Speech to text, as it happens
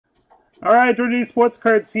All right, Georgia Sports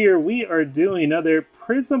Cards here. We are doing another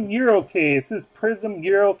Prizm Euro case. This is Prizm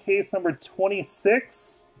Euro case number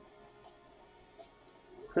 26.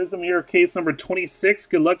 Prizm Euro case number 26.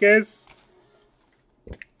 Good luck, guys.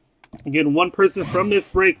 Again, one person from this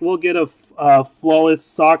break will get a flawless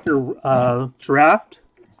soccer draft.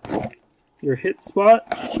 Your hit spot.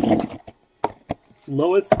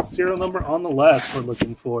 Lowest serial number on the left we're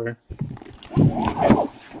looking for.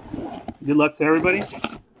 Good luck to everybody.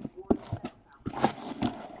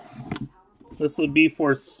 This would be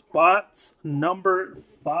for spot number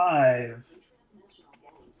 5.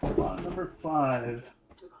 Spot number 5.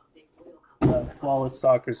 Flawless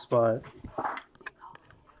soccer spot.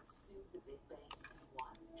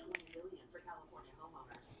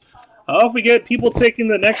 Oh, if we get people taking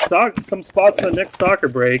the next some spots in the next soccer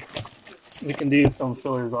break, we can do some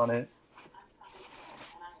fillers on it.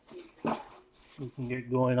 We can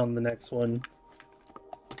get going on the next one.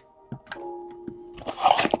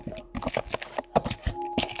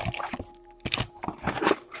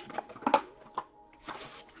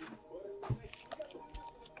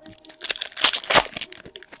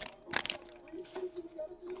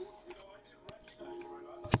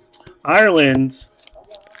 Ireland.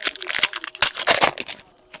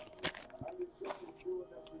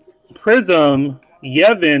 Prizm,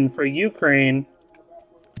 Yevon for Ukraine.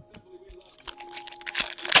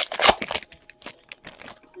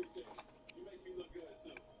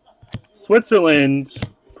 Switzerland,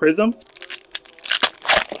 Prizm.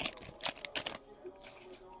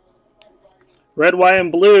 Red, white,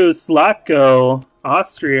 and blue, Slatko,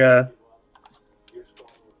 Austria.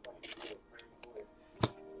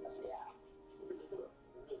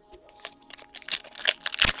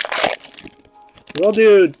 Will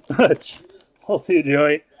do,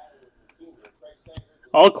 Joey.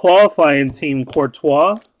 All qualifying team,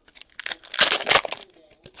 Courtois.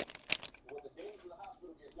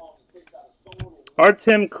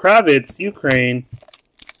 Artem Kravitz, Ukraine.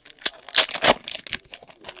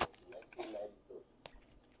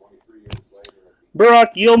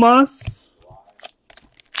 Burak Yilmaz,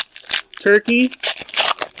 Turkey.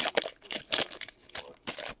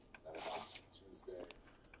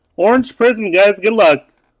 Orange Prizm, guys. Good luck.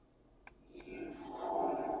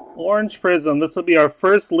 Orange Prizm. This will be our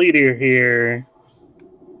first leader here.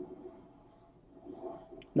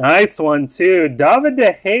 Nice one, too. David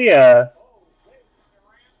De Gea.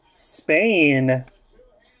 Spain. There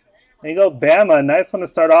you go, Bama. Nice one to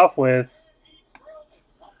start off with.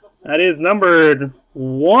 That is numbered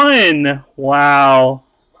 1. Wow.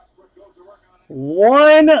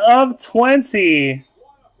 1 of 20.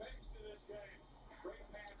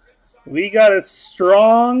 We got a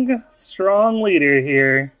strong leader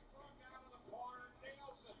here.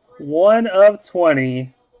 1 of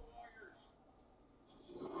 20.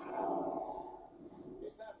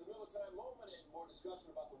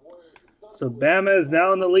 So Bama is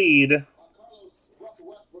now in the lead.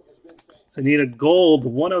 So need a gold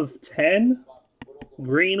 1 of 10,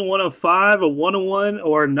 green 1 of 5, a 1 of 1,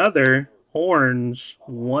 or another orange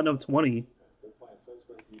 1 of 20.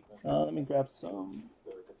 Let me grab some.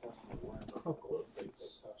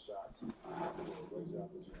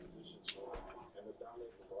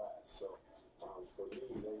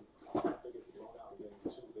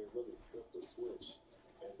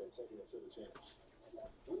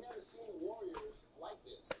 We never seen the Warriors like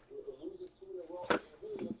this. Losing 2 in a row and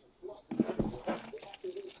really looking flustered. They have to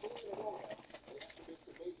lose 2 in a row now. They have to make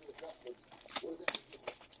some major adjustments. What does that mean?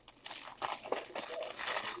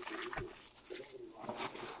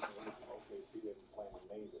 OKC didn't play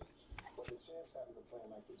amazing, but the champs haven't been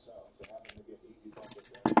playing like themselves. They haven't been getting easy buckets.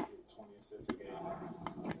 They haven't been getting 20 assists a game.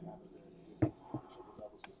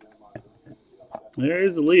 There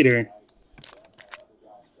is a leader.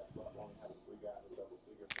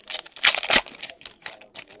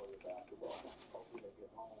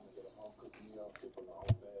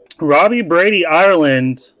 Robbie Brady,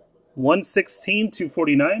 Ireland, 116,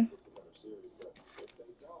 249.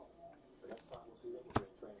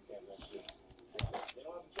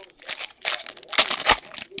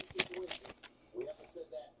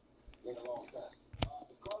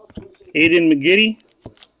 Aiden McGiddy.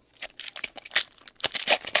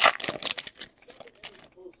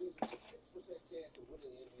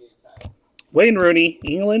 Wayne Rooney,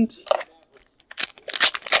 England.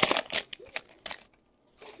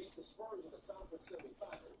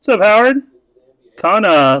 What's up, Howard?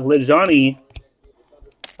 Kana Lejani,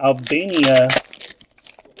 Albania.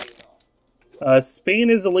 Spain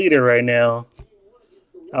is the leader right now.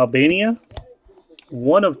 Albania,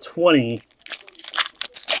 1 of 20.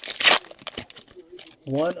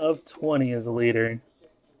 1 of 20 is a leader.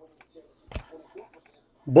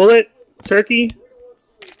 Bullet, Turkey.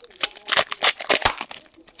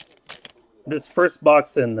 This first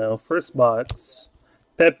box in, though. First box.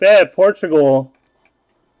 Pepe, Portugal.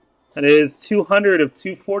 That is 200 of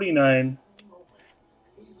 249.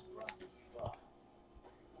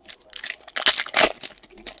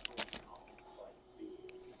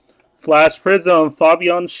 Flash Prizm,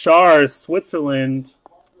 Fabian Schär, Switzerland.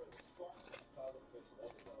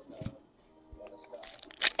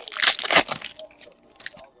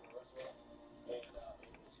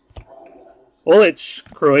 Olic,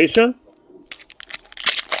 Croatia.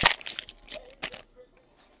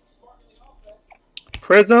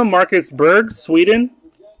 Prizm, Marcus Berg, Sweden.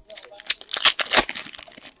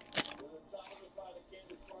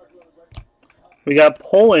 We got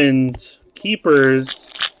Poland, Keepers.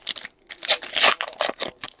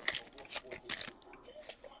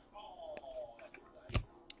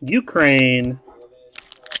 Ukraine.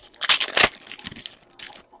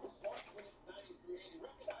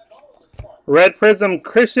 Red Prizm,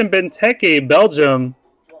 Christian Benteke, Belgium.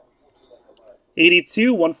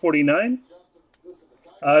 82, 149.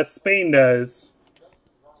 Spain does.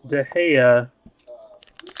 De Gea.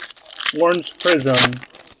 Orange Prizm.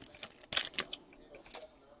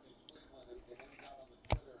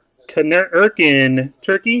 Erkin,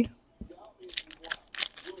 Turkey.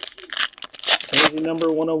 Crazy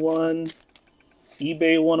number 101.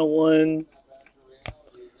 eBay 101.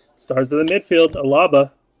 Stars of the midfield,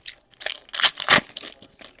 Alaba.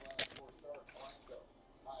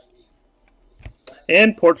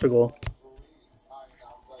 And Portugal.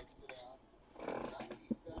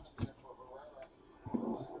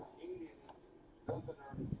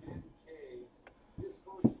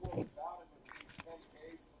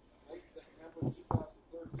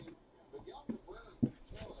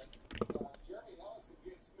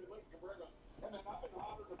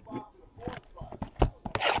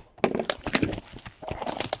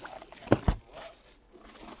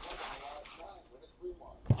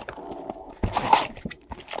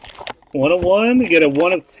 One of one, you get a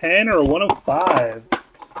 1 of 10 or a 1 of 5.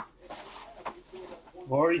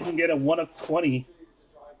 Or you can get a 1 of 20.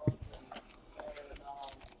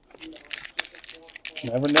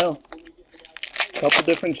 Never know. Couple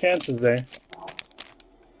different chances there.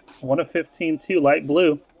 1 of 15 too, light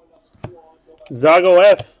blue. Zago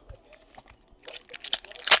F.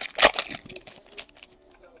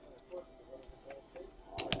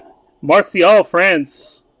 Martial,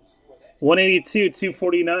 France. 182,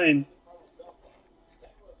 249.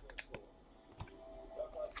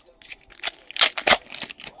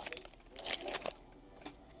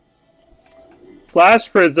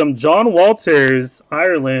 Flash Prizm, John Walters,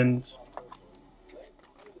 Ireland.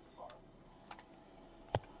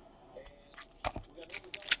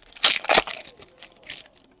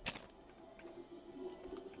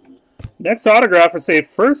 Next autograph, or say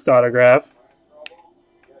first autograph.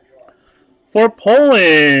 For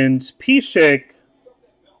Poland, Piszczek.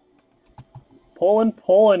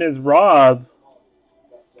 Poland is Rob.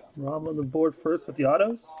 Rob on the board first with the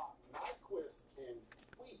autos.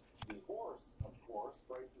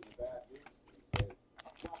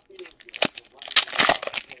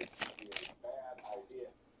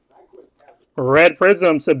 Red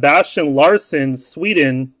Prizm, Sebastian Larsson,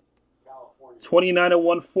 Sweden. 29 of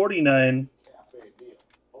 149.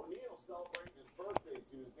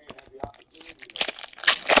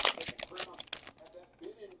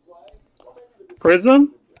 Prizm,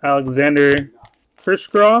 Alexander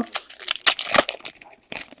Kristoff.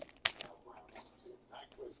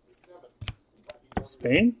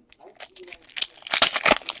 Spain.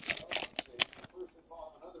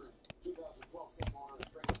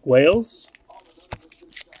 Wales.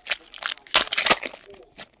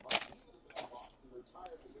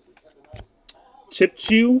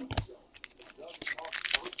 Chipchu.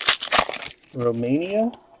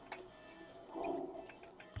 Romania.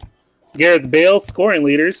 Gareth Bale, scoring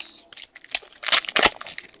leaders.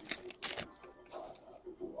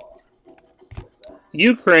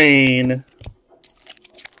 Ukraine.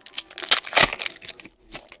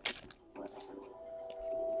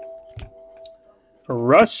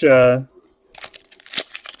 Russia.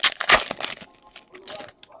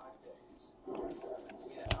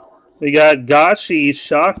 We got Gashi,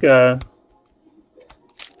 Shaka.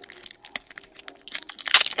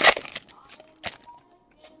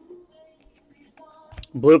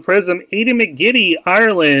 Blue Prizm, Aidan McGiddy,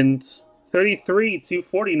 Ireland. 33,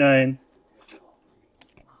 249.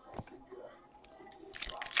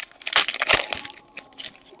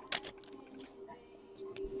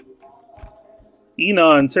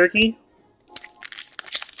 Enon, Turkey.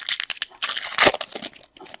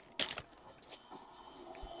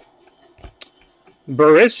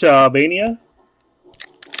 Barisha, Albania.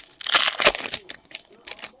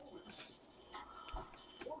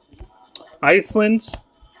 Iceland.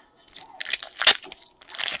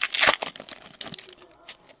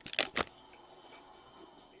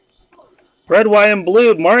 Red, white, and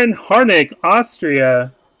blue. Martin Harnick,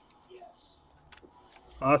 Austria.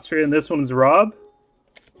 Austria, and this one's Rob.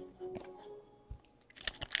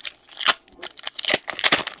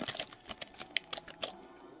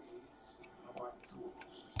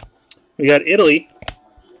 We got Italy.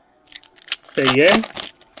 Yeah.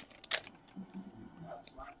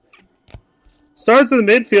 Stars in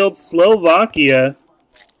the midfield, Slovakia.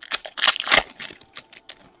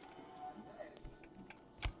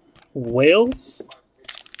 Wales.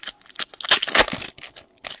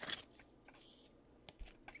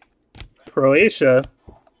 Croatia.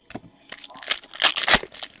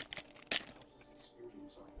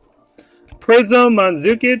 Prizm,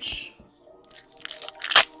 Mandzukic.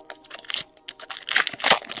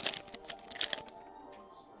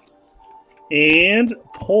 And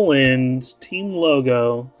Poland team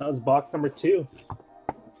logo. That was box number 2.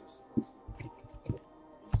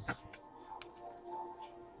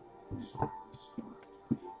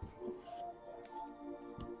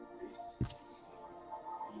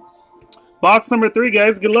 Box number 3,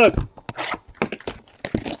 guys. Good luck.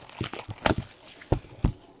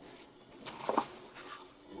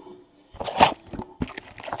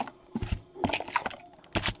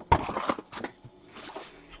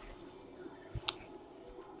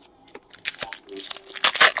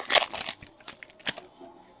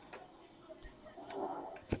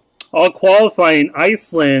 All qualifying,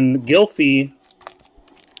 Iceland, Gylfi.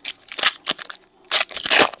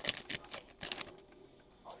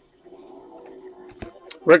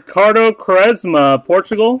 Ricardo Quaresma,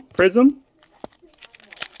 Portugal, Prizm.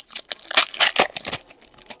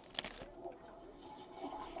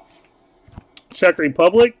 Czech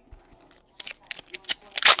Republic.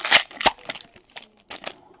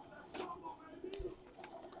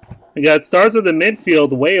 We got stars of the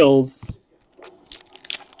midfield, Wales.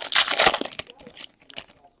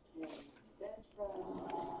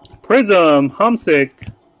 Prizm, Hamsik.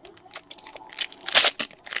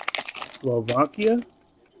 Slovakia.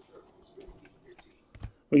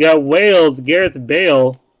 We got Wales, Gareth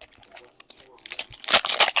Bale.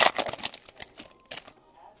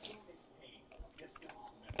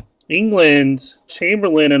 England,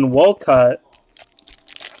 Chamberlain and Walcott.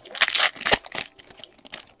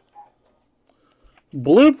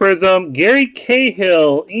 Blue Prizm, Gary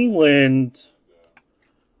Cahill, England.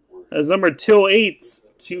 As number 208,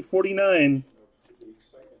 249.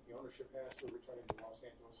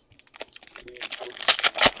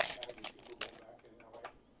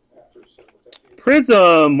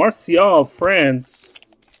 Prizm, Martial, France.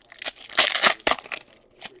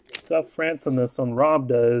 Got France on this one. Rob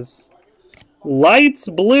does. Lights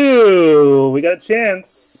blue. We got a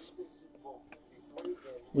chance.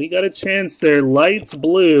 We got a chance there. Lights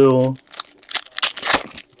blue.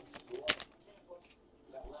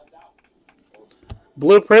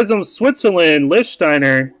 Blue Prizm, Switzerland,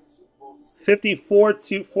 Lichtsteiner.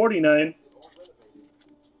 54/249.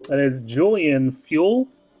 That is Julian Fuel.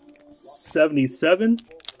 77.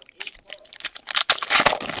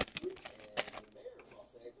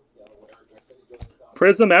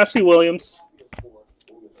 Prizm, Ashley Williams.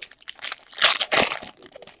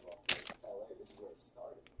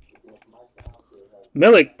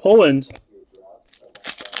 Milik, Poland.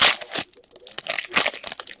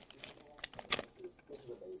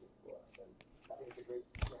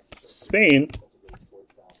 Spain.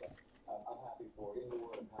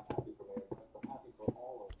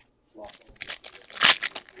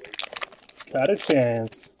 Got a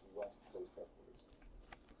chance.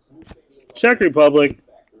 Czech Republic.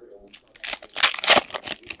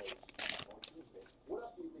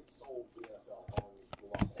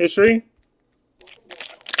 History.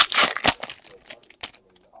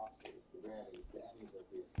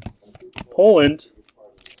 Poland.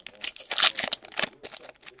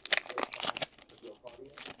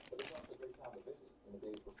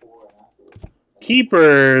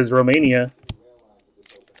 Keepers, Romania.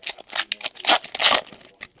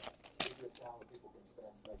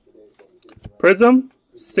 Prizm,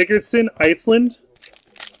 Sigurdsson, Iceland.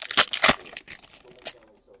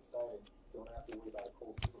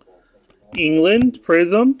 England,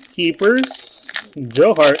 Prizm, Keepers,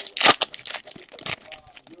 Joe Hart.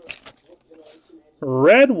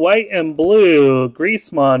 Red, white, and blue,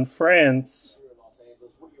 Griezmann, France.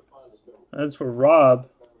 That's for Rob.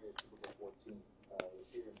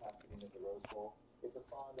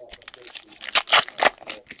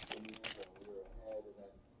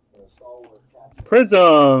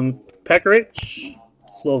 Prizm, Pekaric,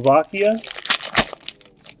 Slovakia.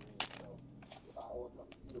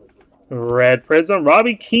 Red Prizm,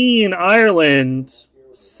 Robbie Keane, Ireland,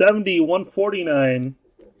 70/149.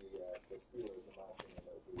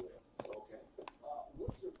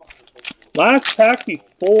 Last pack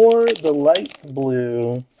before the light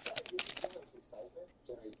blue.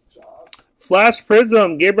 Flash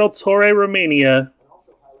Prizm, Gabriel Torre, Romania.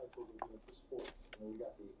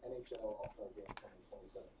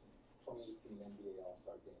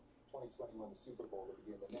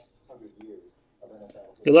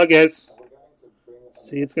 Good luck, guys.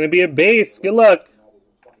 See, it's going to be a base. Good luck.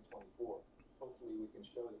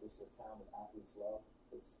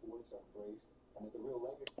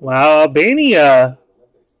 Wow, Albania.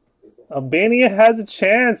 Albania has a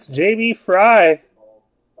chance. JB Fry.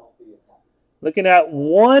 Looking at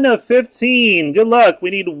 1 of 15. Good luck.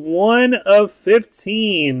 We need 1 of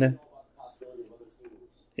 15.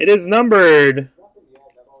 It is numbered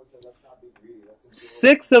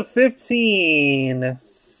 6 of 15.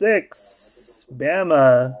 6.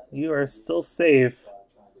 Bama, you are still safe.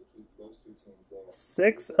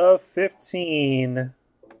 6 of 15.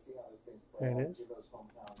 There it is.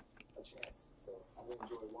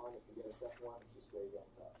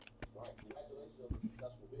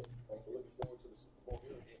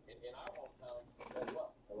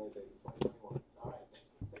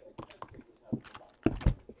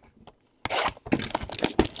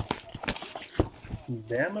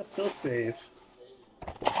 Bama still safe.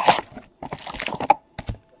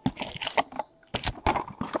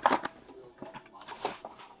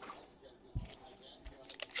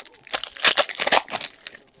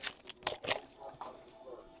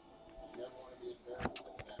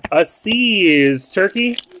 Aziz,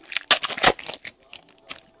 Turkey.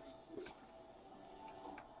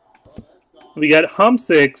 We got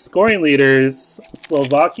Humsick, scoring leaders,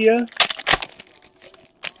 Slovakia.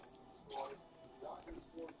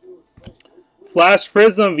 Flash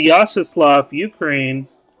Prizm, Vyacheslav, Ukraine.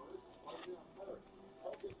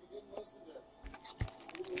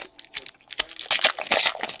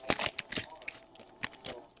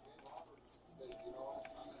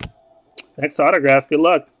 Next autograph, good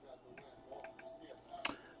luck.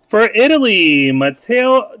 For Italy,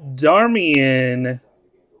 Matteo Darmian.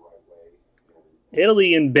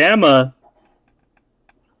 Italy and Bama.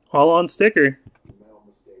 All on sticker.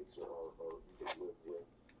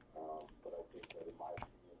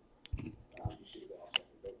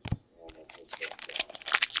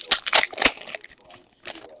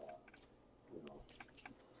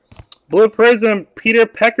 Blue Prizm, Peter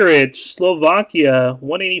Pekaric, Slovakia,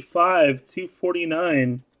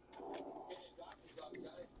 185/249.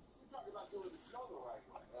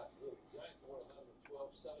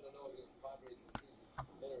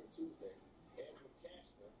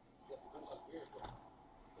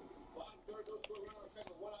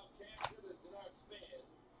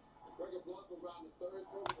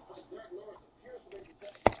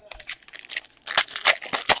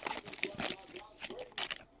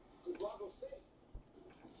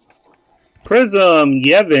 Prizm,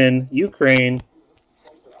 Yevon, Ukraine.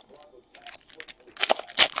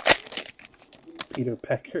 Peter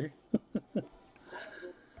Pecker.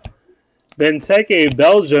 Benteke,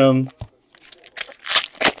 Belgium.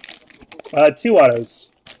 2 autos.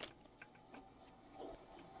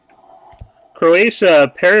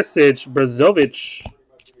 Croatia, Perisic, Brazovic.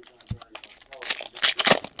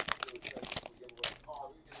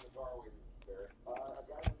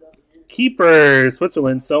 Keeper,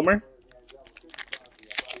 Switzerland, Sommer.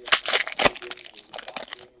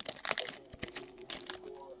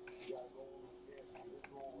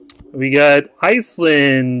 We got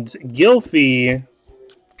Iceland, Gylfi.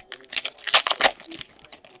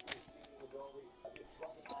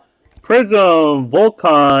 Prizm,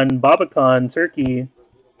 Volkan, Babakan, Turkey.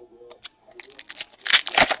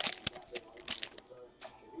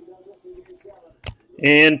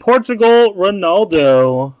 And Portugal,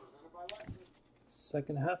 Ronaldo.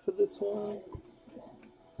 Second half of this one.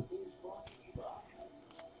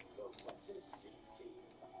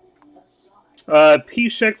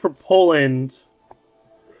 Piszczek for Poland.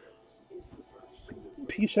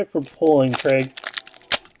 Piszczek for Poland, Craig.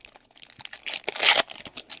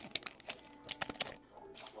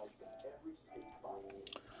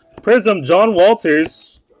 Prizm, John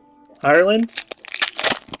Walters, Ireland.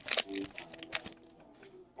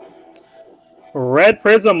 Red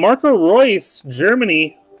Prizm, Marco Reus,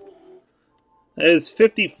 Germany. That is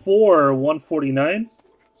 54/149.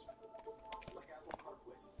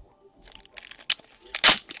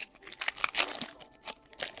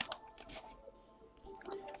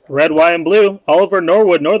 Red, white, and blue. Oliver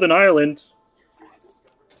Norwood, Northern Ireland.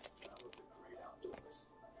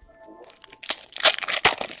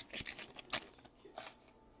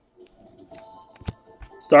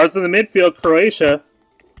 Stars in the midfield, Croatia.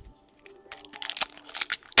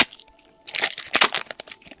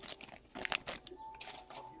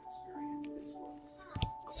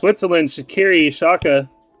 Switzerland, Shaqiri, Shaka.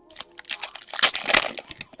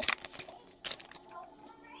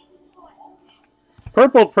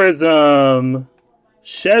 Purple Prizm,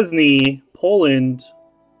 Szczesny, Poland,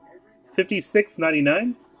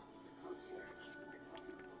 56.99.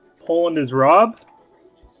 Poland is Rob.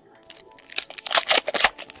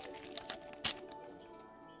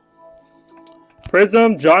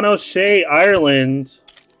 Prizm, John O'Shea, Ireland.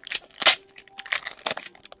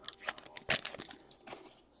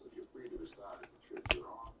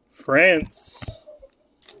 France.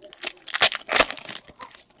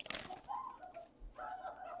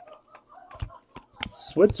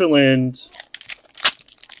 Switzerland.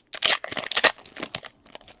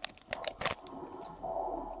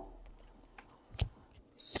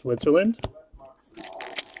 Switzerland.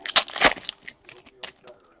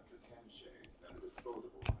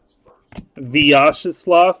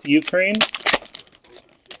 Vyacheslav, Ukraine.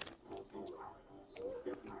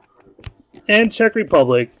 And Czech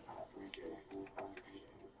Republic.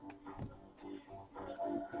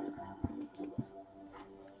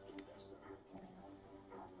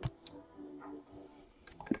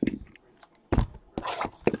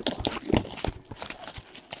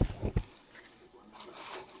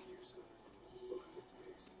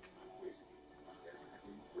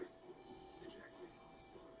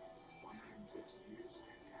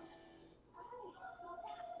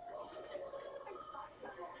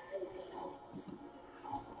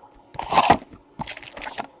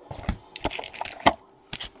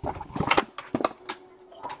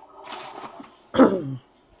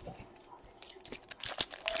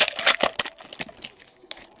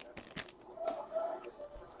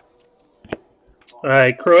 All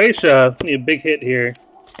right, Croatia. Need a big hit here.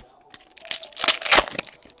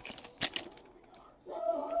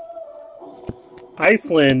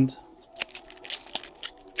 Iceland.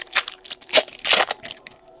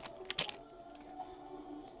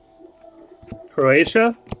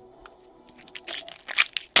 Croatia.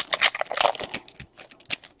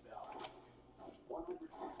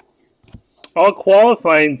 All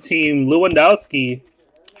qualifying team, Lewandowski.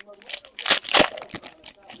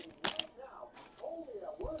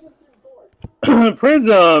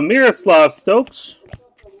 Prizm, Miroslav Stokes,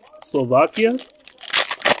 Slovakia.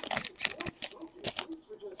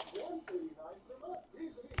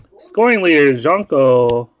 Scoring leader,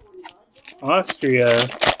 Janko, Austria.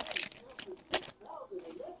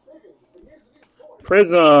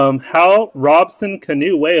 Prizm, Hal Robson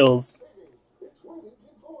Canoe, Wales.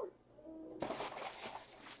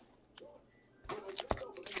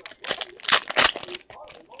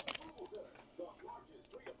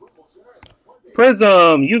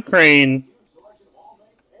 Prizm, Ukraine.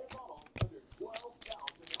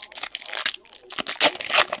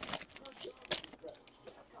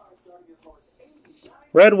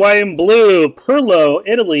 Red, white, and blue. Perlo,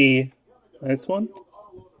 Italy. Nice one.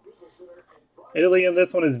 Italy, and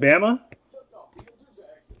this one is Bama.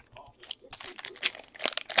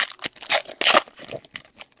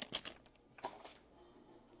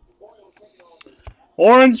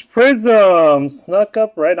 Orange Prizm. Snuck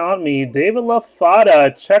up right on me. David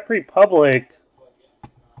Lafada, Czech Republic.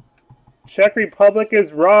 Czech Republic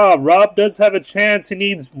is Rob. Rob does have a chance. He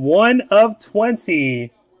needs 1 of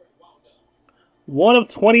 20. 1 of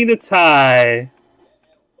 20 to tie.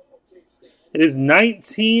 It is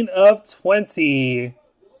 19 of 20.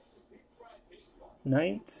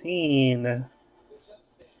 19.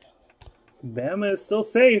 Bama is still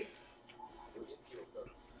safe.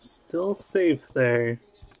 Still safe there.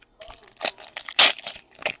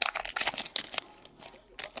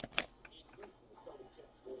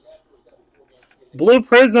 Blue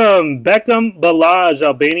Prizm, Beckham Balaj,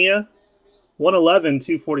 Albania. 111,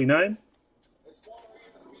 249.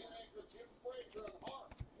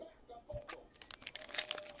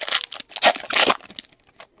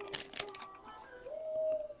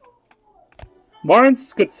 Martin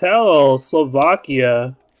Skotel,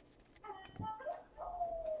 Slovakia.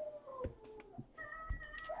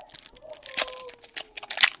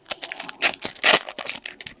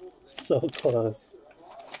 So close.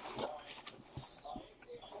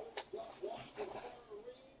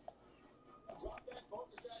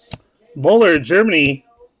 Muller, Germany.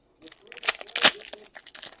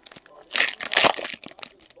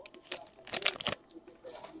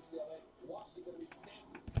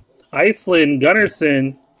 Iceland,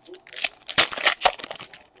 Gunnarsson.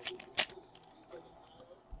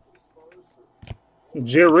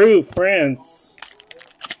 Giroux, France.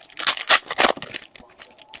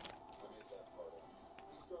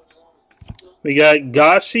 We got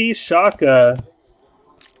Gashi Shaka,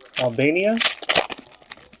 Albania.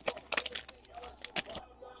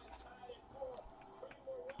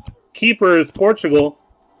 Keepers, Portugal.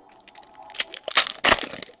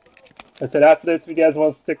 I said after this, if you guys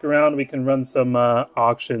want to stick around, we can run some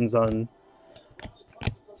auctions on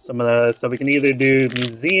some of the stuff. We can either do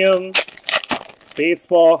museum,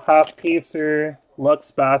 baseball, half pacer,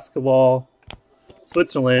 Lux basketball,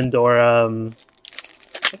 Switzerland, or I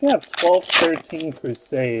think I have 12-13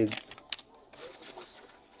 Crusades.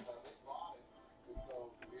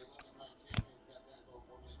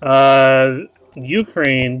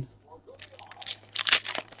 Ukraine.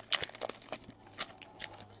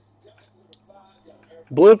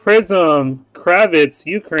 Blue Prizm, Kravitz,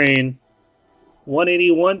 Ukraine.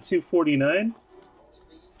 181/249.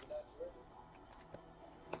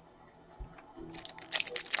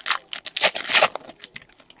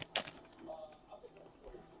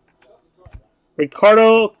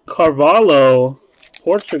 Ricardo Carvalho,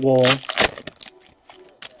 Portugal.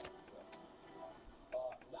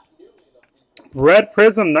 Red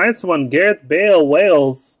Prizm, nice one. Gareth Bale,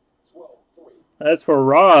 Wales. That's for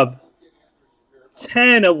Rob.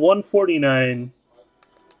 10/149.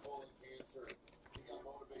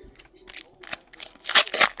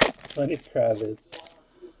 Lenny Kravitz.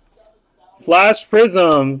 Flash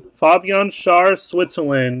Prizm, Fabian Schär,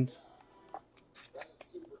 Switzerland.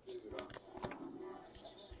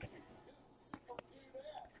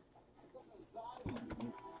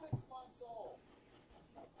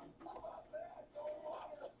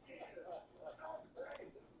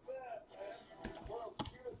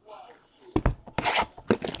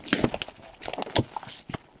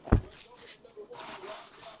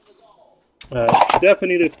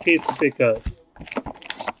 Definitely this case to pick up.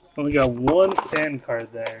 Only got one stand card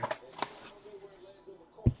there.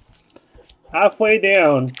 Halfway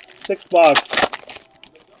down, 6 box.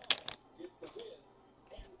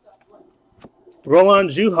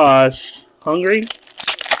 Roland Juhasz, Hungary.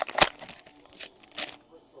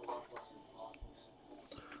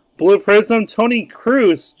 Blue Prizm, Tony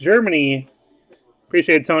Cruz, Germany.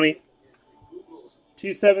 Appreciate it, Tony.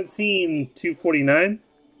 217/249.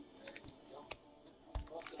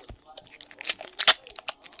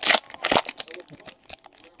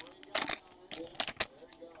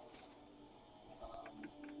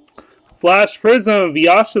 Flash Prizm,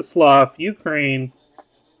 Vyacheslav, Ukraine.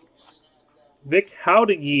 Vic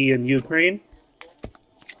Howdigi in Ukraine.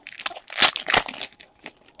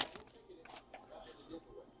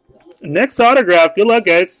 Next autograph. Good luck,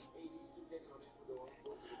 guys.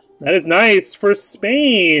 That is nice for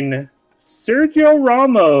Spain. Sergio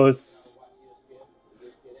Ramos.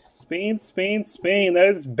 Spain, Spain, Spain. That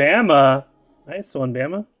is Bama. Nice one,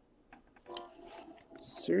 Bama.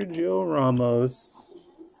 Sergio Ramos.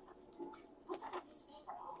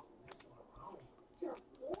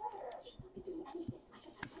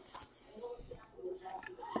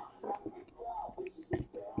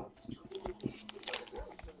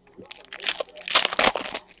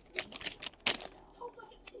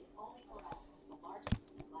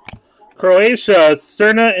 Croatia,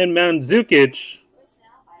 Cerna and Mandzukic.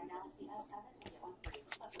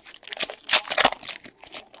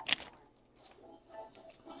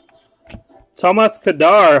 Thomas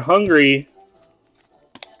Kadar, Hungary.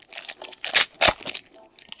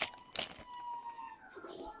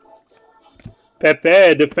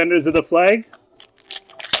 Pepe, Defenders of the Flag.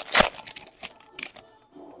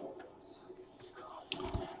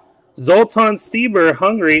 Zoltan Stieber,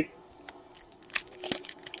 Hungary.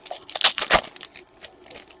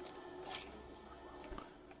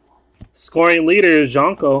 Scoring leader is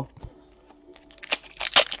Janko.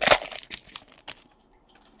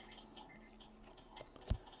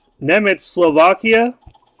 Nemec, Slovakia.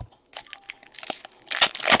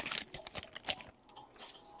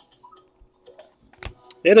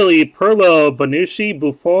 Italy, Pirlo, Bonucci,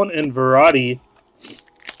 Buffon, and Verratti.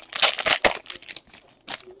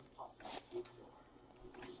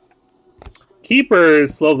 Keeper,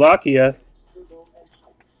 Slovakia.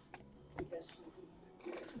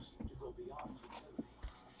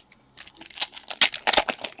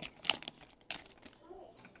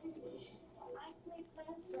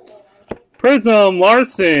 Prizm,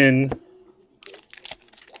 Larson.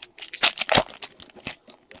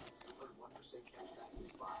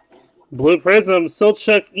 Blue Prizm,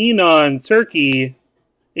 Selçuk Inan, Turkey.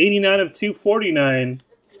 89/249.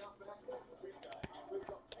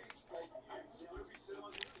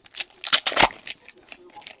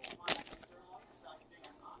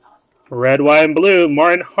 Red, white, and blue.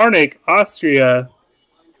 Martin Harnick, Austria.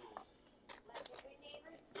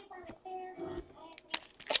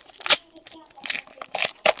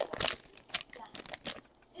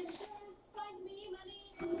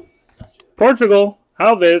 Portugal,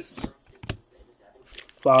 Alves.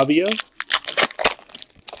 Fabio.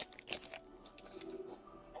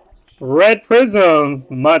 Red Prizm,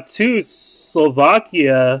 Matus,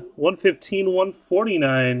 Slovakia.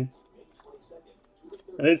 115/149.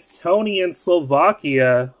 And it's Tony in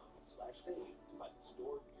Slovakia.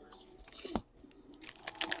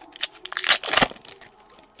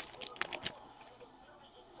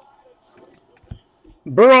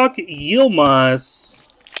 Burak Yilmaz.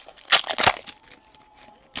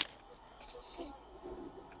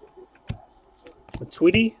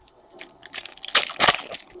 Tweety.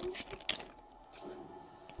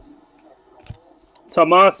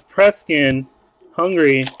 Tomas Preskin,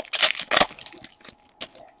 Hungary.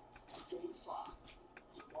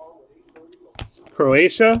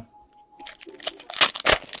 Croatia.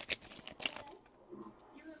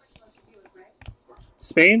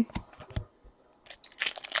 Spain.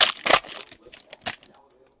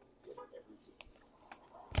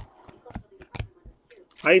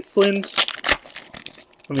 Iceland.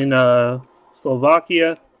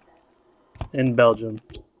 Slovakia and Belgium.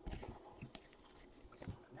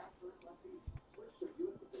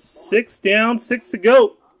 6 down, 6 to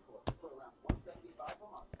go.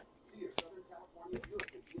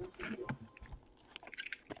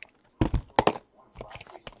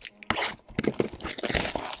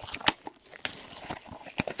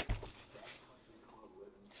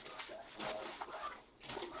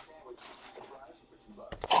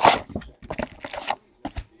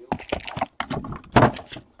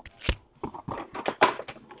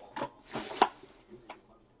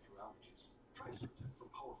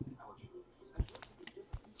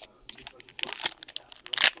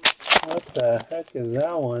 What the heck is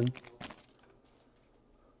that one?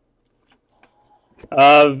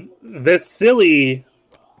 Vasily,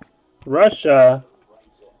 Russia.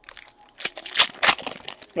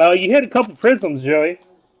 You hit a couple prisms, Joey.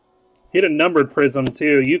 Hit a numbered prism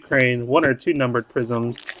too. Ukraine, 1 or 2 numbered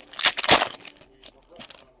prisms.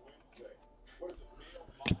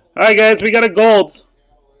 All right, guys, we got a gold.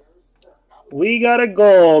 We got a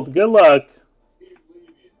gold. Good luck.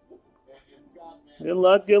 Good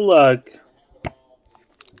luck, good luck.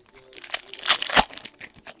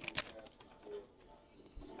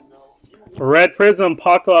 Red Prizm,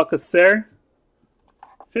 Paco Alcacer.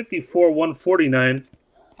 54/149.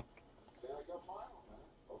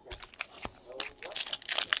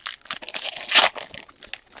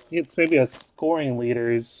 It's maybe a scoring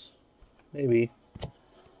leaders. Maybe.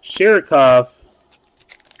 Shirikov.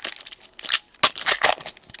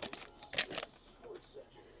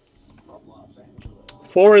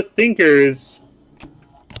 Forward Thinkers.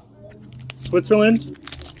 Switzerland.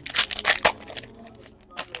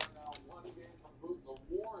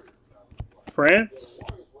 France.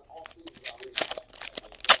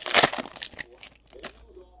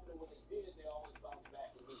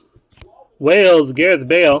 Wales, Gareth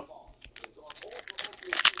Bale.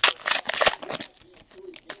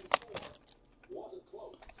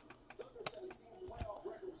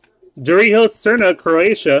 Durijo Cerna,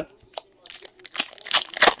 Croatia.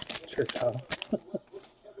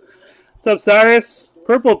 What's up, Cyrus?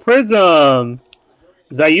 Purple Prizm.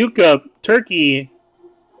 Zayuka, Turkey.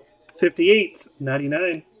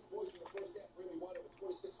 58/99.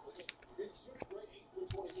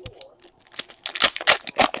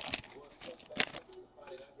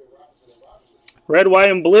 Red,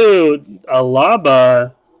 white, and blue.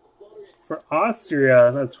 Alaba for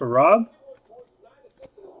Austria. That's for Rob.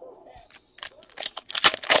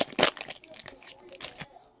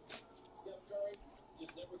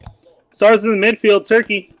 Stars in the midfield,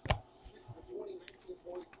 Turkey.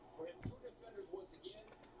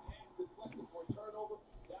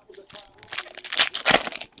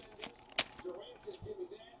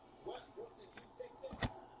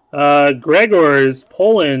 Gregor's,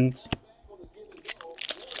 Poland.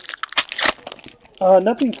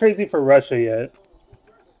 Nothing crazy for Russia yet.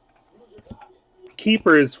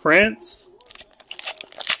 Keepers, France.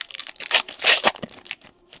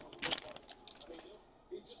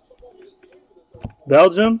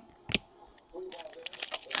 Belgium.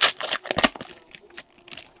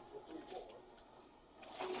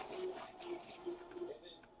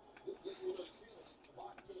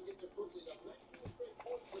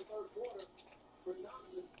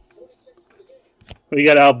 We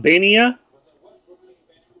got Albania.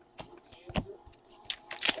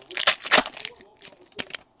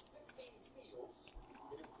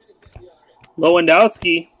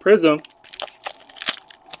 Lewandowski, Prizm.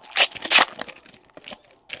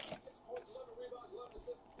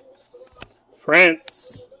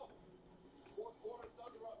 France.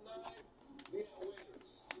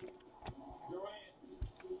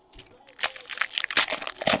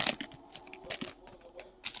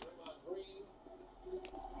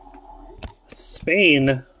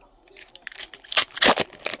 Spain.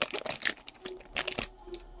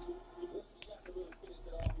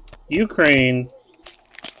 Ukraine.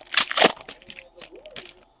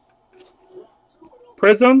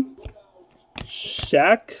 Prizm.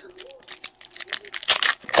 Shaq.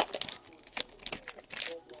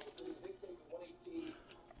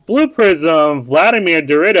 Blue Prizm. Vladimir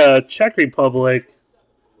Dorita, Czech Republic.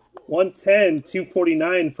 110,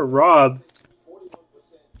 249 for Rob.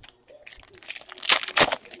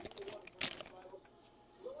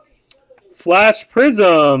 Flash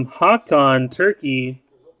Prizm. Hakan, Turkey.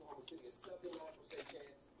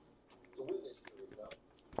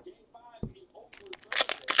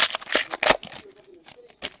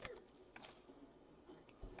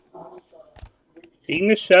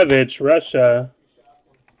 Ignashevich, Russia.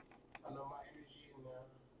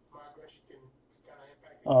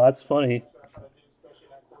 Oh, that's funny.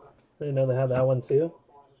 Didn't know they had that one too.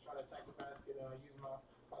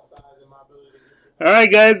 All right,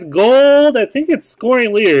 guys. Gold. I think it's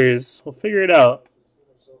scoring leaders. We'll figure it out.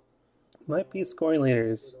 Might be scoring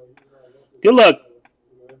leaders. Good luck.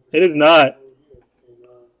 It is not.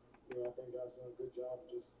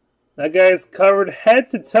 That guy's covered head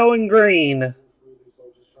to toe in green.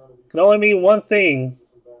 Can only mean one thing.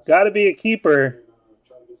 Got to be a keeper.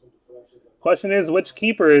 Question is, which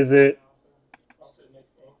keeper is it?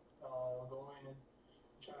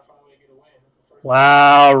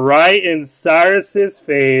 Wow, right in Cyrus's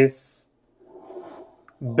face.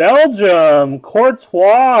 Belgium,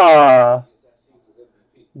 Courtois.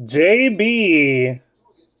 JB.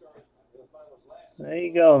 There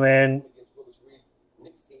you go, man.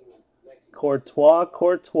 Courtois,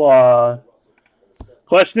 Courtois.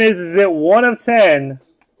 Question is it 1 of 10?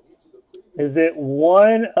 Is it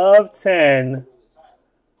 1 of 10?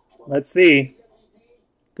 Let's see.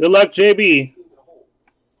 Good luck, JB.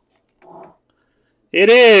 It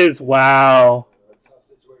is. Wow.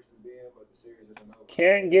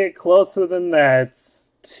 Can't get closer than that.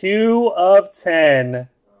 2 of 10.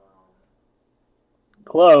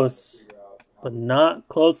 Close, but not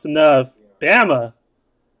close enough. Bama.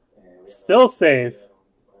 Still safe.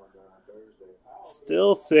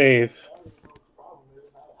 Still safe.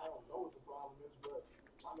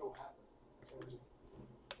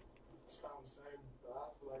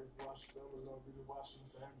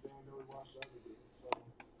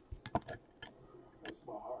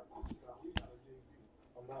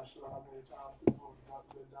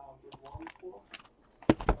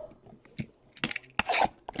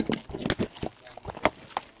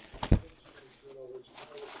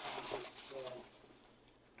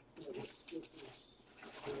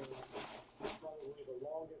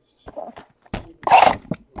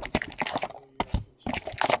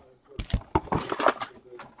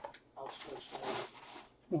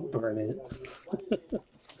 Burn it.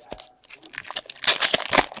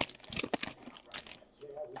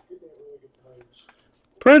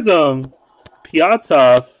 Prizm,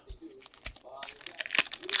 Piatov.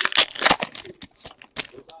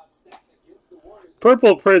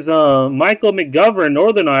 Purple Prizm, Michael McGovern,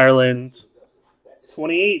 Northern Ireland.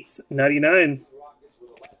 28.99.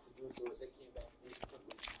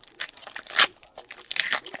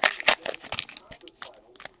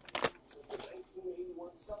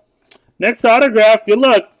 Next autograph. Good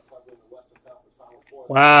luck.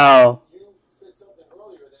 Wow.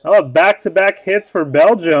 Oh, back-to-back hits for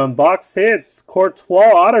Belgium. Box hits.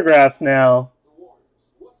 Courtois autograph now.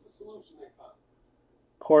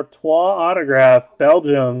 Courtois autograph.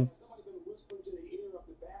 Belgium.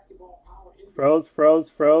 Froze.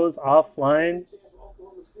 Offline.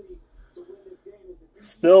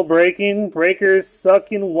 Still breaking. Breakers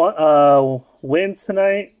sucking win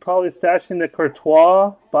tonight. Probably stashing the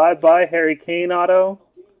Courtois. Bye-bye Harry Kane auto.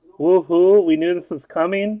 Woohoo. We knew this was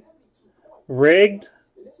coming. Rigged.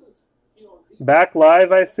 Back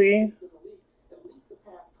live, I see.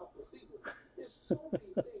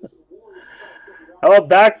 Oh,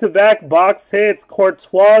 back-to-back box hits.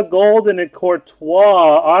 Courtois gold and a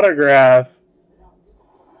Courtois autograph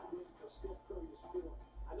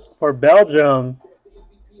for Belgium.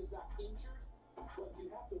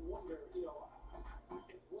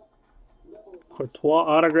 Courtois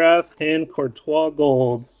autograph and Courtois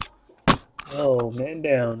gold. Oh, man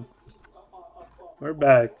down. We're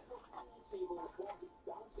back.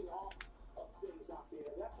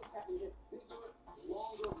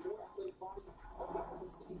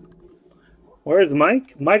 Where's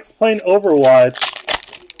Mike? Mike's playing Overwatch.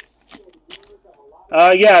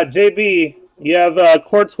 Yeah, JB, you have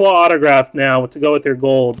Courtois autograph now to go with your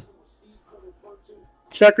gold.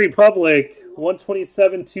 Czech Republic,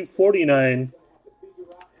 127 249.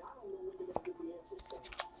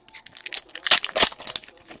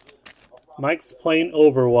 Mike's playing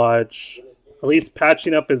Overwatch. At least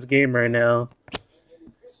patching up his game right now.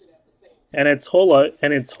 And it's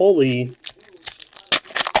Holy.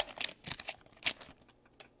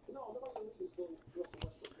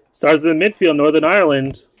 Stars in the midfield, Northern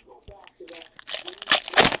Ireland.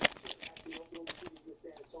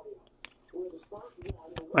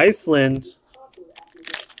 Iceland.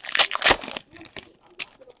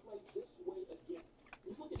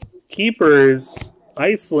 Keepers,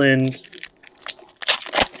 Iceland.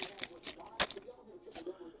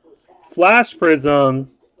 Flash Prizm,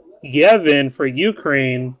 Yevon for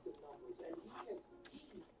Ukraine.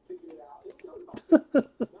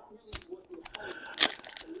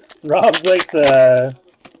 Rob's like the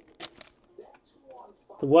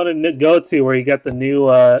one to go to where you got the new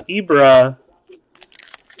Ibra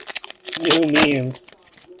new memes.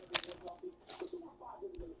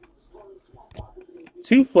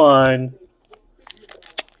 Too fun.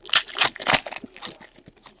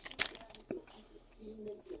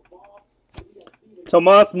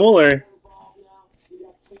 Thomas Muller.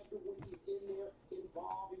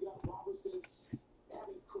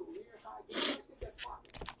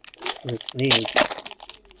 Sneeze.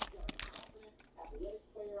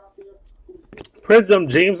 Prizm,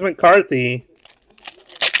 James McCarthy.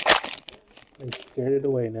 I scared it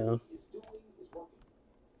away now.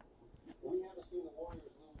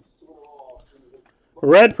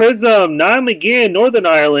 Red Prizm, 9 McGinn, Northern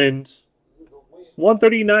Ireland.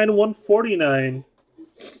 139 149.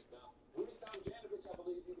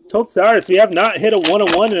 Told Cyrus, we have not hit a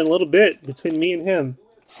 1-on-1 in a little bit between me and him.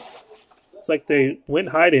 It's like they went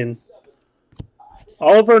hiding.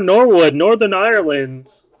 Oliver Norwood, Northern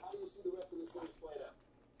Ireland.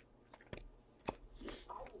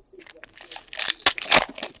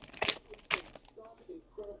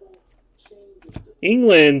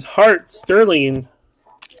 England, Hart, Sterling.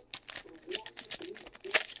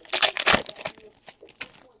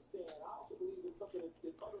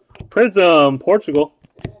 Prizm, Portugal.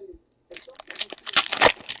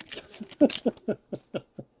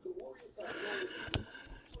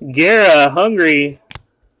 Guerra, Hungary.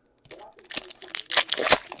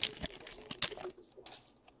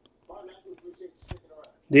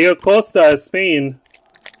 Diego Costa, Spain.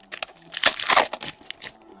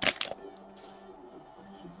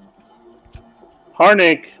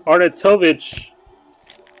 Harnik, Arnautovic,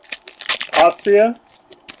 Austria.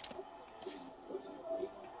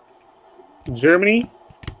 Germany.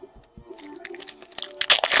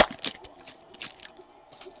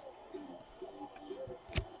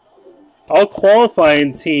 All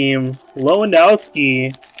qualifying team,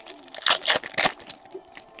 Lewandowski.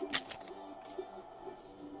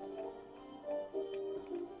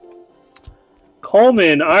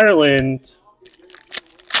 Coleman, Ireland.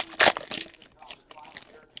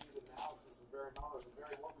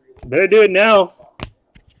 Better do it now.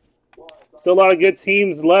 Still a lot of good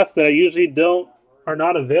teams left that I usually are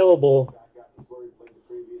not available.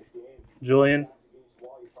 Julian.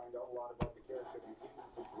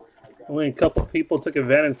 Only a couple people took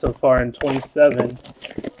advantage so far in 27.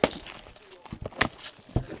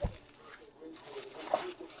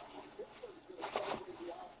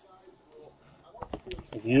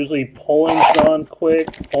 Usually Poland's on quick.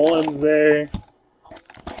 Poland's there.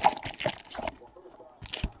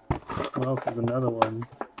 What else is another one?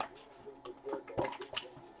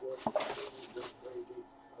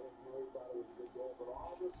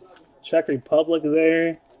 Czech Republic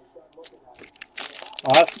there.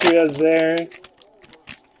 Austria's there.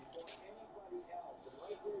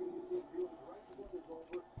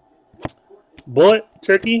 Bullet,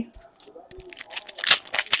 Turkey.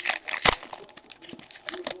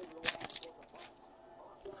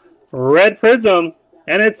 Red Prizm,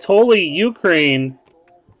 and it's Holy, Ukraine.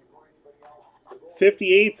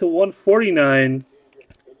 58 to 149.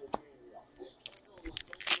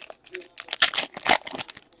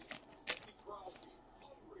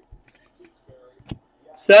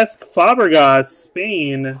 Cesc Fabregas,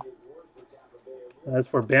 Spain. That's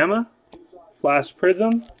for Bama. Flash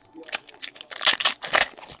Prizm.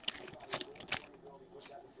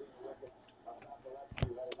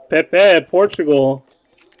 Pepe, Portugal.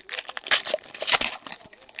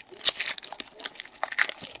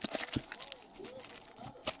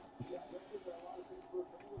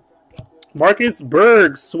 Marcus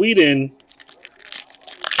Berg, Sweden.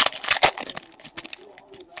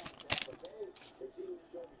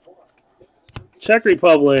 Czech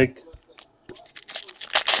Republic.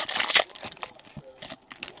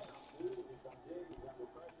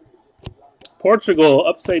 Portugal,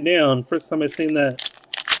 upside down. First time I've seen that.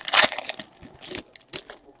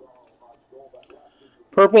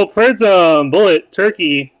 Purple Prizm, Bullet,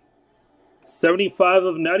 Turkey. 75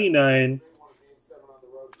 of 99.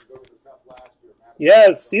 Yeah,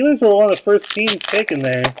 Steelers were one of the first teams taken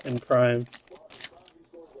there in Prime.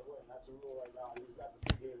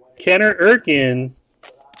 Kenner Erkin.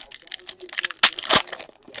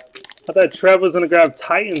 I thought Trev was going to grab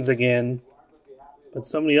Titans again, but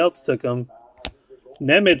somebody else took him.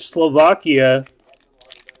 Nemec, Slovakia.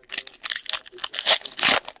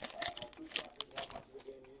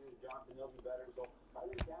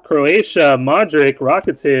 Croatia, Modric,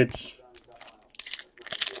 Rakitic.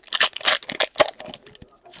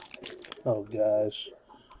 Oh, gosh.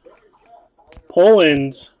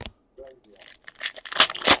 Poland.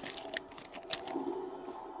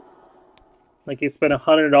 Like he spent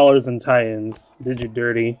 $100 in Titans. Did you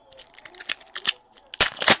dirty?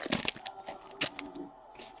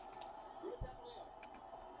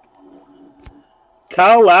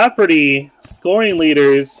 Kyle Lafferty, scoring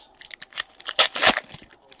leaders.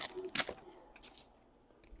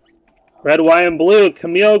 Red, white, and blue.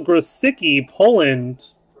 Kamil Grosicki,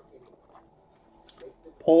 Poland.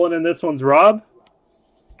 Poland, and this one's Rob.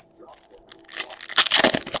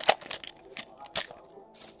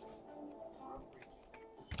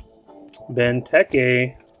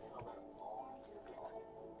 Benteke.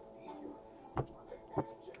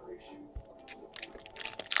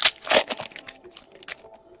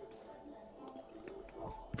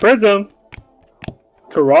 Prizm.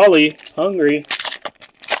 Karali, Hungary.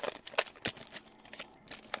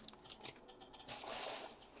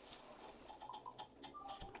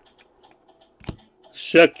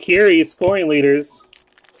 Shaqiri, scoring leaders.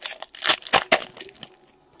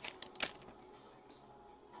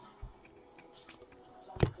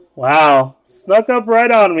 Wow. Snuck up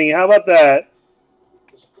right on me. How about that?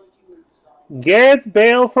 Gareth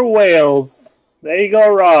Bale for Wales. There you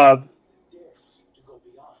go, Rob.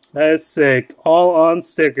 That is sick. All on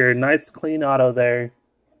sticker. Nice clean auto there.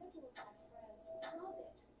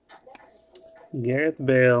 Gareth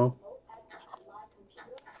Bale.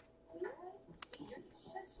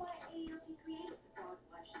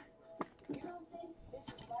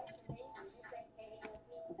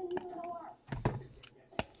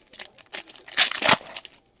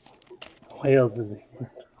 Wales is England.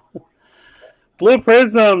 Blue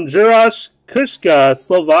Prizm, Jurash Kushka,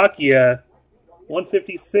 Slovakia.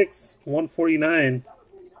 156, 149.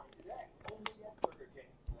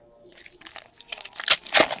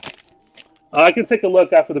 I can take a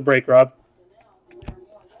look after the break, Rob.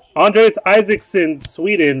 Andres Isaacson,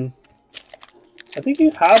 Sweden. I think you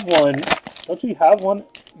have one. Don't you have one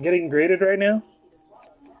getting graded right now?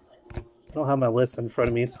 I don't have my list in front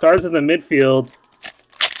of me. Stars in the midfield.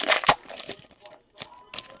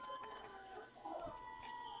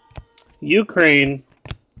 Ukraine.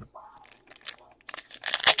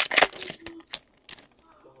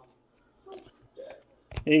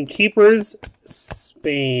 And keepers,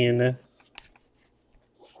 Spain.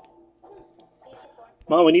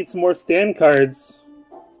 Mom, we need some more stand cards.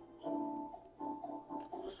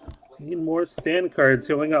 We need more stand cards.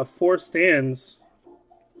 We only got 4 stands.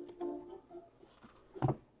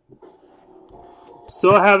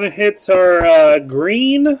 Still haven't hit our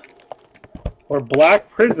green or black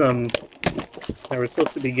Prizm that we're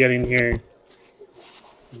supposed to be getting here.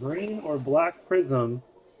 Green or black Prizm.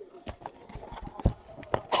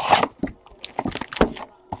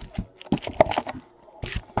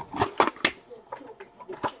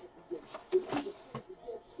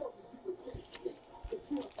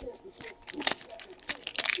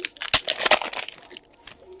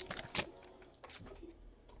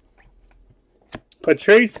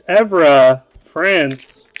 Patrice Evra,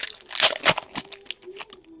 France.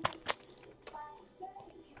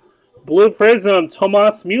 Blue Prizm,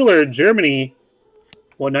 Thomas Müller, Germany.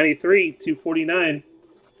 193, 249.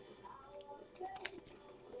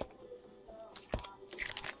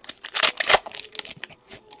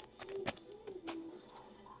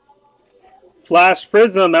 Flash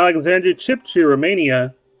Prizm, Alexander Chipchu,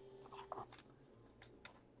 Romania.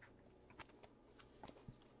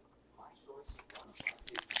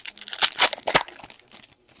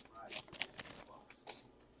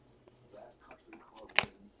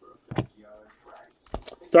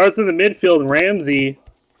 Starts in the midfield, Ramsey.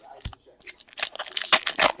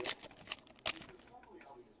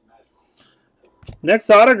 Next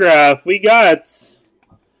autograph, we got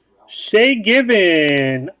Shay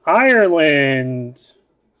Given, Ireland.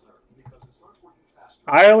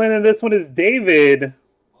 Ireland, and this one is David.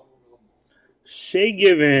 Shea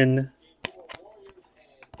Given.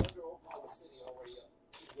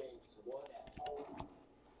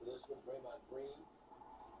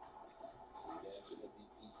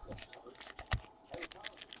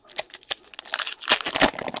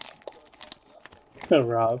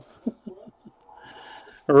 Rob.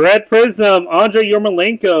 Red Prizm, Andrei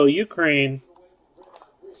Yarmolenko, Ukraine.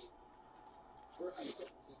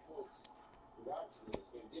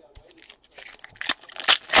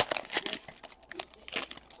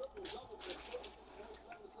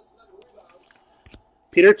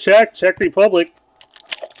 Peter Cech, Czech Republic.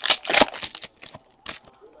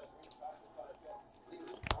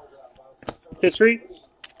 History.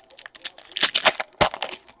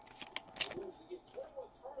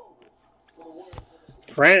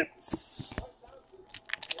 France.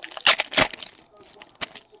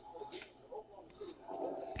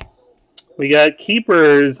 We got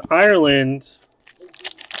Keepers, Ireland.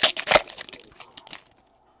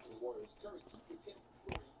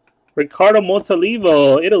 Riccardo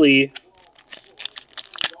Montalivo, Italy.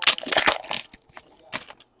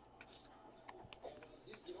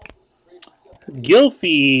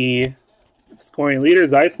 Gylfi, scoring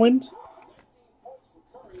leaders, Iceland.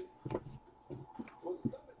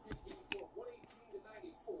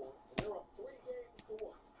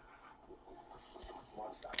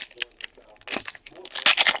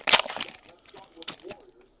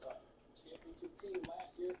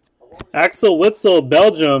 Axel Witsel,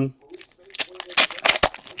 Belgium.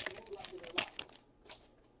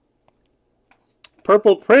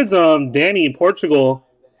 Purple Prizm, Danny, Portugal.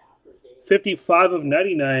 55 of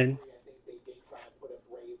 99.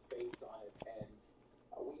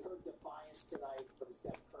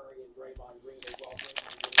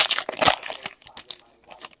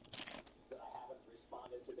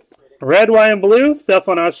 Red, white, and blue,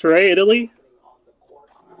 Stefan Oshere, Italy.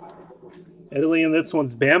 Italy, and this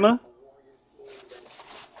one's Bama.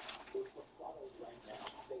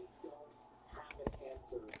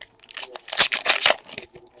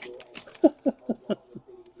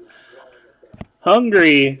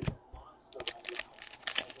 Hungary.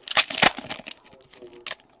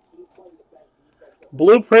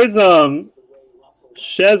 Blue Prizm,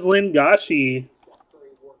 Sheslin Gashi.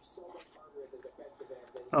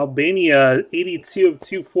 Albania, 82 of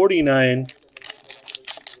 249.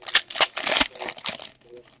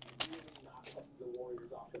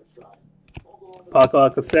 Paco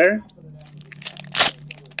Alcacer.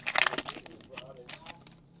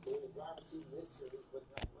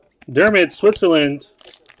 Dermot, Switzerland.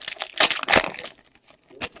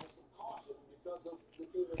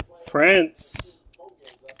 France.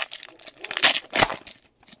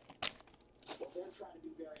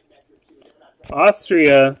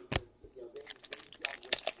 Austria.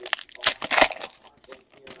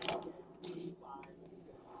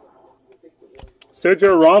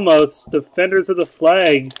 Sergio Ramos, Defenders of the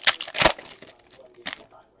Flag.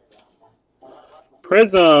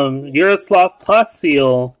 Prizm, Yaroslav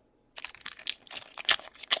Pasil.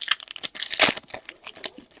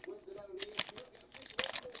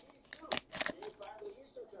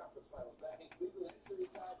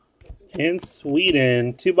 In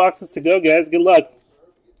Sweden. 2 boxes to go, guys. Good luck.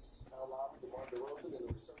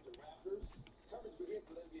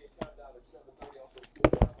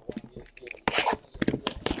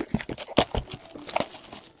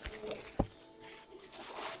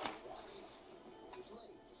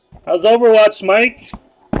 How's Overwatch, Mike?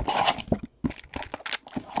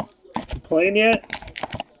 Playing yet?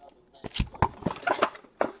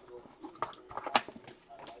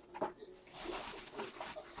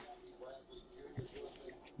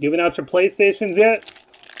 Giving out your PlayStations yet?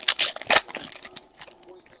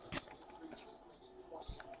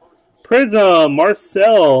 Prizm,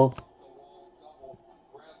 Marcel.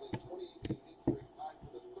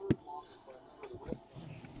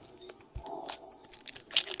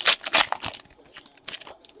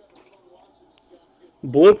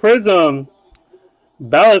 Blue Prizm,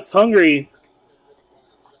 Ballas, Hungary.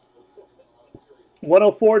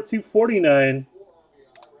 104/249.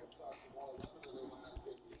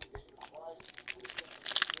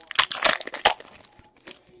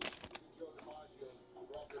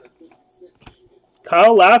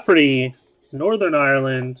 Kyle Lafferty, Northern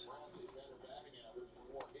Ireland.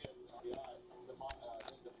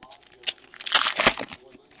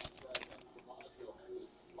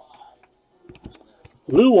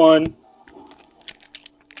 Blue one.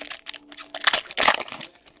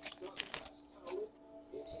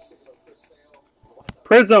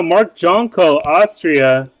 Prizm, Mark Jonko,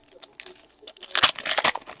 Austria.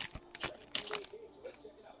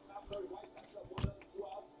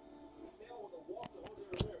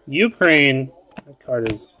 Ukraine. That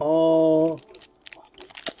card is all...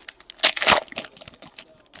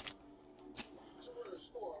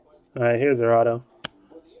 Alright, here's our auto.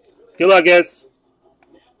 Good luck, guys.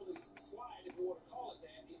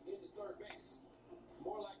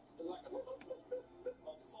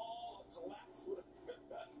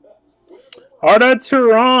 Arda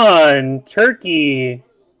Turan, Turkey.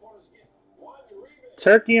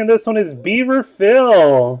 Turkey, and this one is Beaver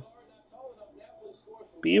Phil.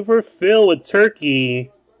 Beaver Phil with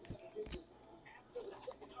Turkey.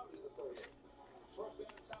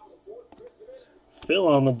 Phil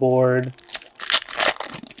on the board.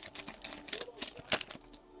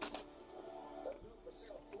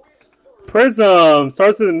 Prizm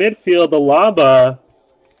starts in the midfield, the Lamba.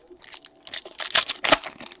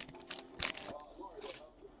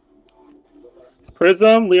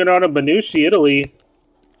 Prizm, Leonardo Bonucci, Italy.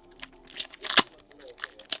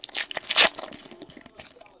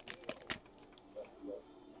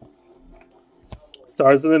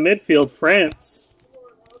 Stars in the midfield, France.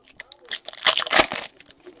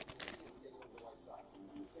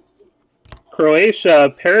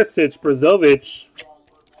 Croatia, Perisic, Brozovic.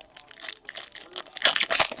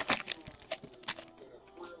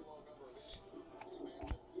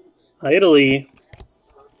 Italy.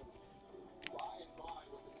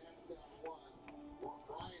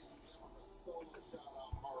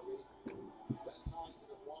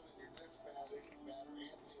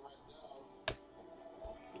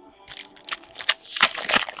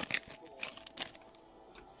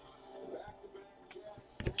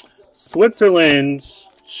 Switzerland,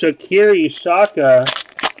 Shaqiri Shaka.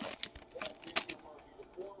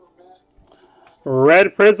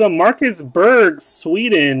 Red Prizm, Marcus Berg,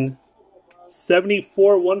 Sweden.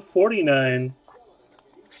 74/149.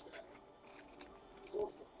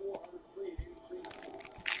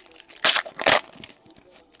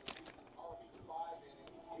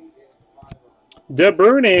 De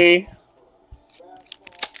Bruyne.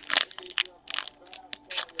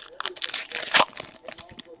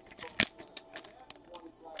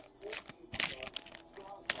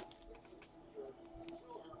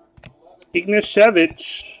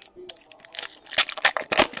 Ignashevich.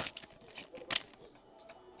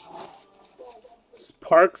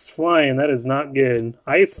 Sparks flying. That is not good.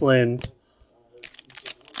 Iceland.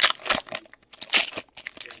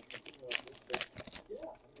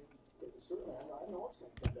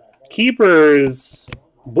 Keepers.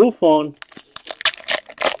 Buffon.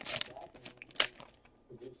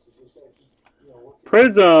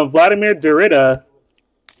 Prizm. Vladimir Derrida.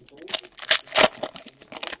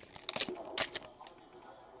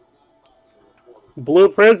 Blue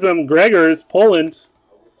Prizm, Gregors, Poland.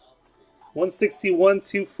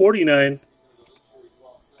 161/249.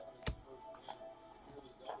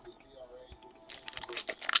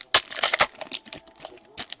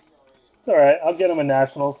 It's alright, I'll get him in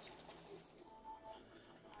Nationals.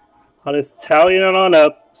 I'll just tally it on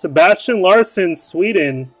up. Sebastian Larsson,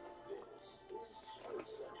 Sweden.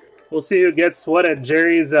 We'll see who gets what at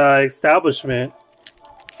Jerry's establishment.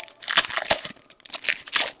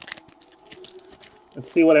 Let's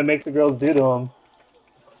see what I make the girls do to him.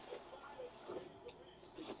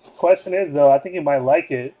 Question is, though, I think you might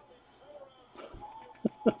like it.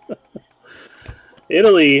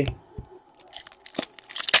 Italy.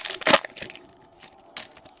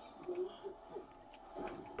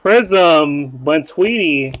 Prizm,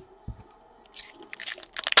 Bentweedy.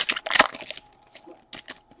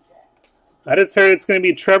 I just heard it's going to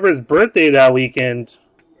be Trevor's birthday that weekend.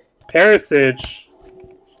 Perisic.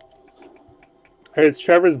 I heard it's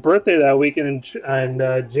Trevor's birthday that weekend, and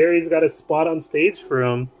Jerry's got a spot on stage for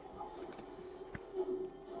him.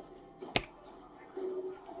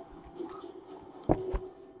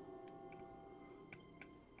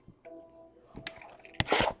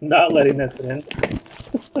 Not letting this in.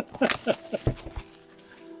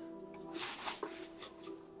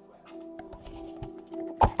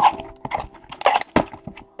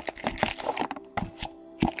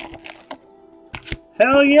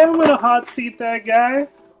 Hell yeah, I'm gonna hot seat that guy.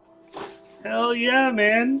 Hell yeah,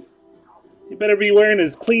 man. He better be wearing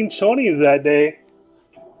his clean chonies that day.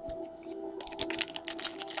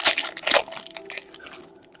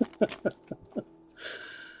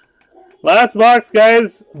 Last box,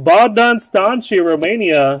 guys. Bogdan Stanci,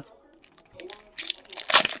 Romania.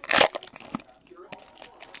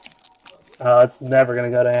 Oh, it's never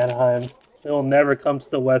going to go to Anaheim. It will never come to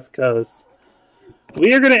the West Coast.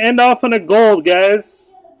 We are going to end off on a gold,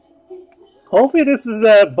 guys. Hopefully this is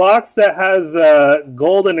a box that has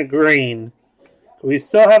gold and a green. We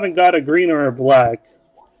still haven't got a green or a black.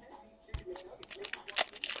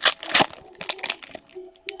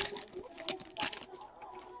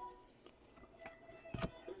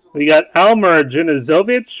 We got Almer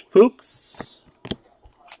Janizovic, Fuchs,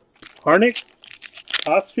 Harnik,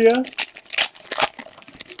 Austria.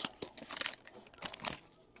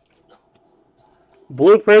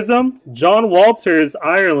 Blue Prizm, John Walters,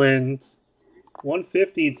 Ireland,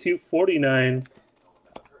 150, 249.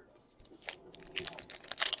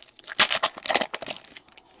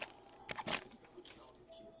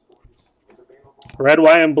 Red,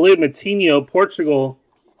 white, and blue, Matinho, Portugal.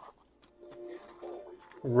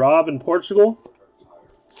 Rob in Portugal.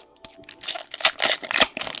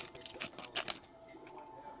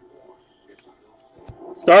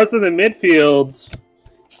 Stars in the midfield,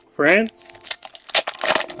 France.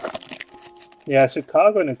 Yeah,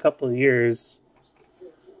 Chicago in a couple of years.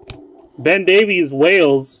 Ben Davies,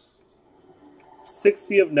 Wales,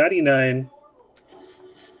 60 of 99.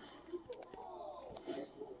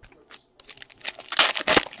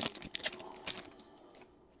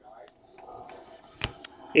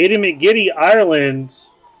 Aidan McGiddy, Ireland.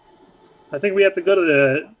 I think we have to go to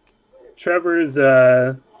the Trevor's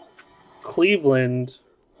Cleveland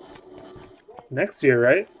next year,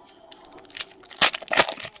 right?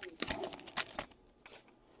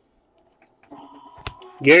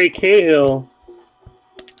 Gary Cahill.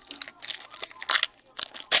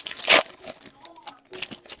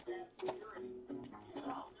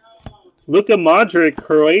 Luka Modric,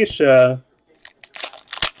 Croatia.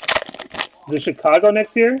 Is it Chicago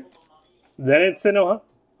next year? Then it's in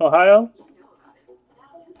Ohio?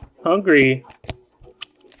 Hungary.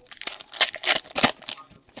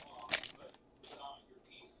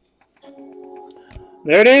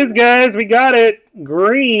 There it is, guys. We got it.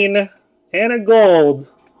 Green and a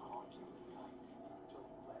gold.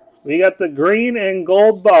 We got the green and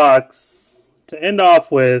gold box to end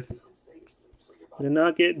off with. Did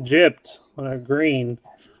not get gypped on our green.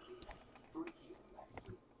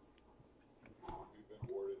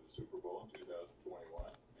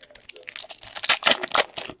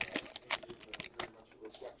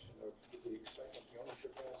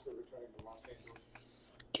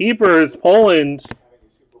 Keepers, Poland.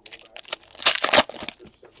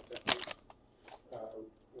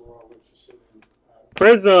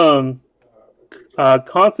 Prizm,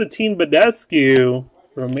 Constantine Badescu,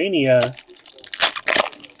 Romania.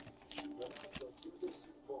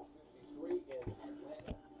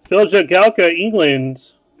 Phil Jagielka,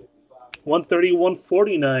 England, 130,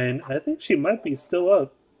 149. I think she might be still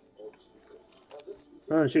up.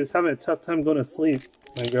 Oh, she was having a tough time going to sleep,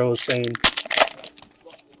 my girl was saying.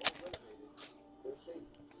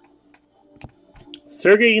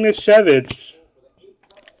 Sergei Inashevich.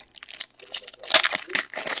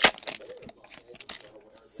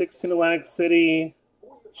 16 Atlantic City,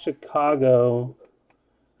 Chicago.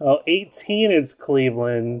 Oh, 18 is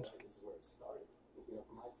Cleveland.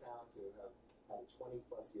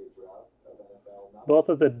 Both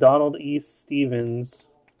of the Donald E. Stevens.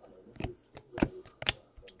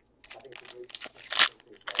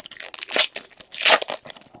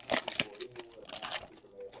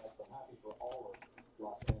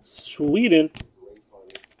 Sweden.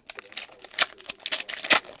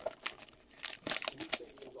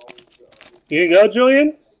 Here you go,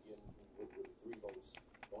 Julian.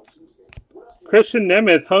 Christian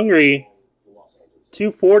Nemeth, Hungary.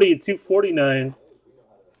 240, 249.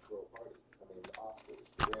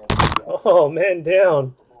 Oh, man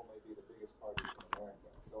down.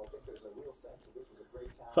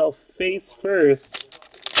 Fell face first.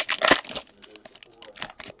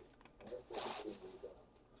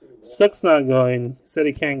 Suck's not going. He said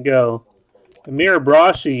he can't go. Amir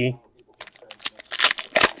Brashi.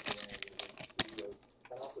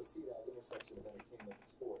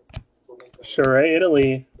 Sure,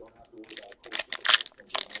 Italy.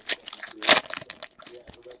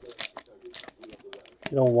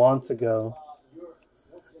 You don't want to go.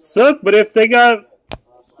 Suck, but if they got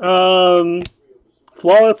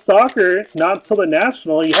flawless soccer, not till the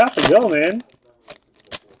national, you have to go, man.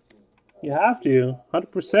 You have to,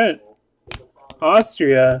 100%.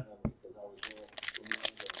 Austria.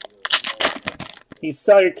 You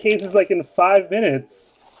sell your cases like in 5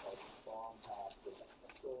 minutes.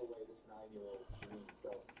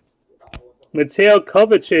 Mateo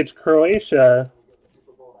Kovacic, Croatia.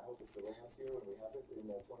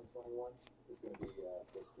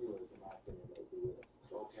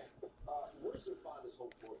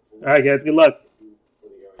 All right, guys, good luck.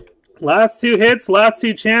 Last 2 hits, last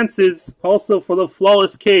 2 chances, also for the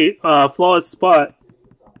flawless spot.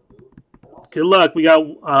 Good luck. We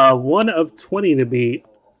got 1 of 20 to beat.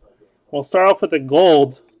 We'll start off with the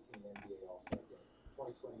gold.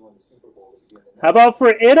 How about for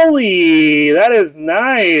Italy? That is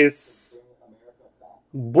nice.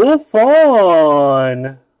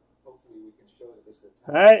 Buffon.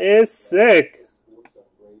 That is sick.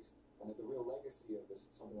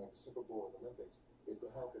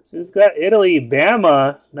 Who's got Italy?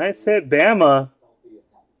 Bama. Nice hit, Bama.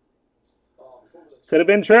 Could have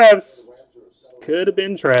been Trev's. Could have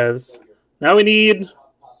been Trev's. Now we need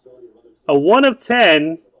a 1 of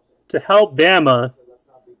 10 to help Bama.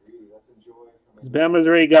 Because Bama's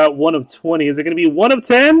already got 1 of 20. Is it going to be 1 of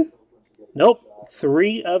 10? Nope.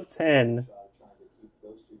 3 of 10.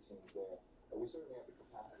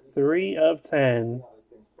 3 of 10.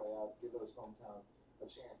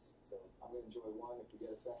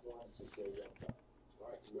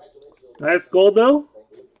 Nice gold, though.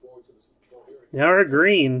 Now our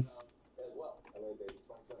green.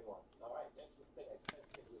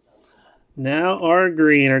 Now our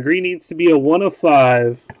green. Our green needs to be a 1 of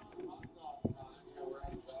 5.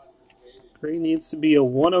 Green needs to be a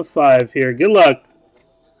 1 of 5 here. Good luck.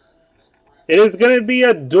 It is going to be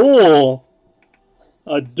a dual.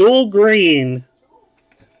 A dual green.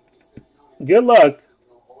 Good luck.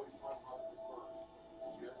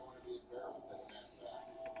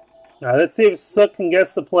 Now let's see if Sook can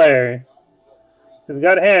guess the player. He's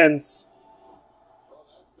got hands.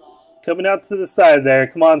 Coming out to the side there.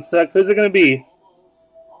 Come on, Sook. Who's it going to be?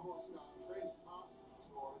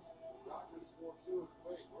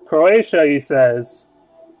 Croatia, he says.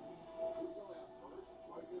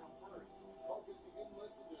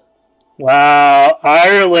 Wow,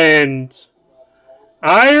 Ireland.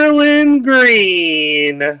 Ireland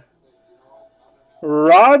green.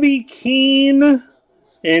 Robbie Keane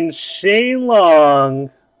and Shane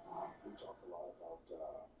Long.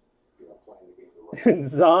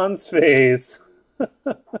 Zon's face.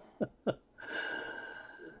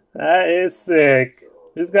 That is sick.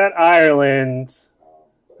 Who's got Ireland?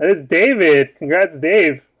 That is David. Congrats,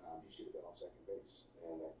 Dave.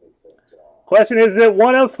 Question, is it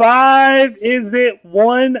 1 of 5? Is it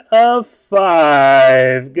 1 of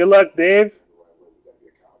 5? Good luck, Dave.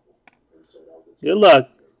 Good luck.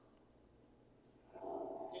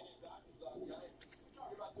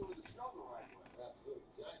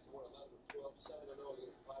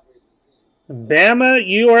 Bama,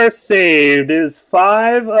 you are saved. It is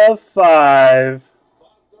 5 of 5.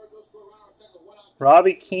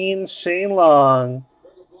 Robbie Keane, Shane Long.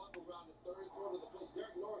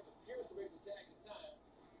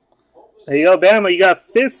 There you go, Bama. You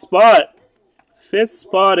got 5th spot. 5th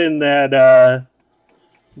spot in that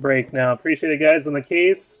break now. Appreciate it, guys, on the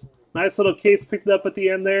case. Nice little case picked up at the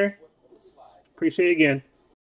end there. Appreciate it again.